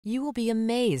You will be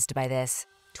amazed by this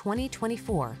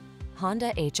 2024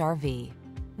 Honda HR-V.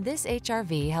 This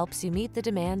HR-V helps you meet the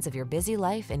demands of your busy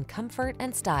life in comfort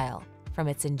and style, from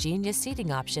its ingenious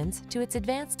seating options to its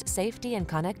advanced safety and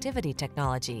connectivity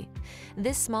technology.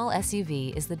 This small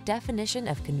SUV is the definition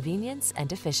of convenience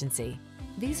and efficiency.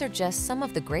 These are just some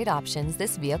of the great options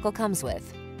this vehicle comes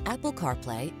with: Apple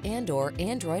CarPlay and/or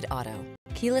Android Auto,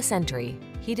 keyless entry,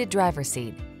 heated driver's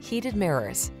seat, heated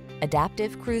mirrors,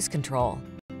 adaptive cruise control,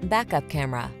 backup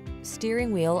camera,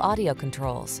 steering wheel audio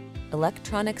controls,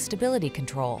 electronic stability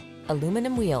control,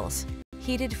 aluminum wheels,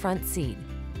 heated front seat.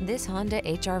 This Honda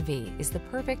HR-V is the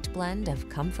perfect blend of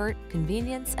comfort,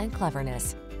 convenience, and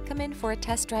cleverness. Come in for a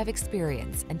test drive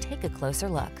experience and take a closer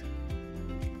look.